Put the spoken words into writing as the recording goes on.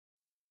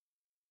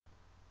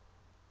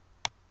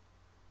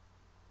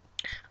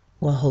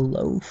Well,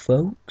 hello,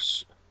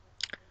 folks.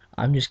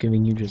 I'm just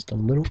giving you just a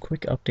little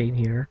quick update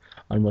here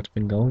on what's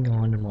been going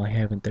on and why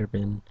haven't there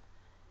been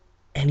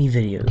any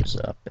videos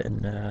up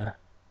in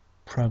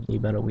probably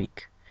about a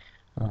week.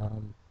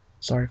 Um,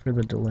 Sorry for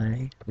the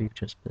delay. We've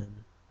just been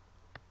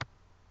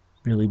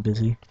really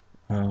busy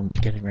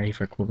getting ready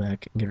for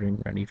Quebec and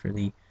getting ready for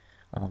the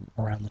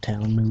Around the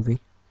Town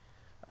movie.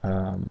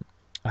 Um,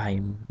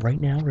 I'm right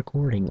now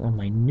recording on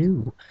my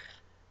new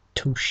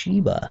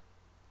Toshiba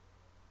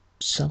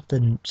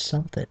something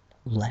something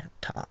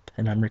laptop,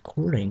 and I'm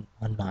recording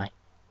on my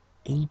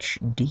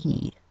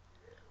HD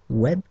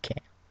webcam.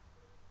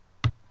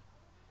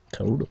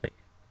 Totally.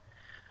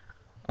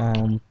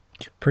 Um,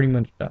 Pretty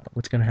much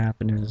what's gonna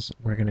happen is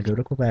we're gonna go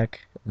to Quebec.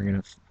 We're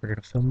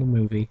gonna film the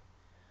movie.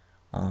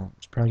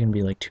 It's probably gonna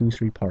be like 2,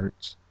 3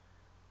 parts,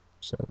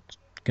 so it's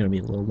gonna be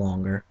a little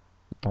longer.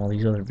 All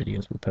these other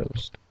videos we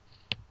post,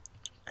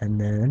 and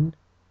then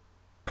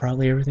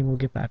probably everything will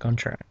get back on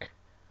track.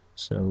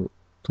 So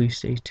please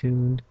stay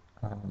tuned.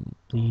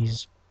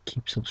 Please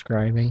keep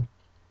subscribing.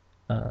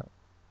 Uh,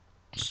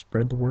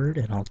 Spread the word,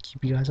 and I'll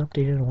keep you guys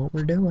updated on what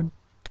we're doing.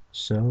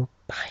 So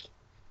bye.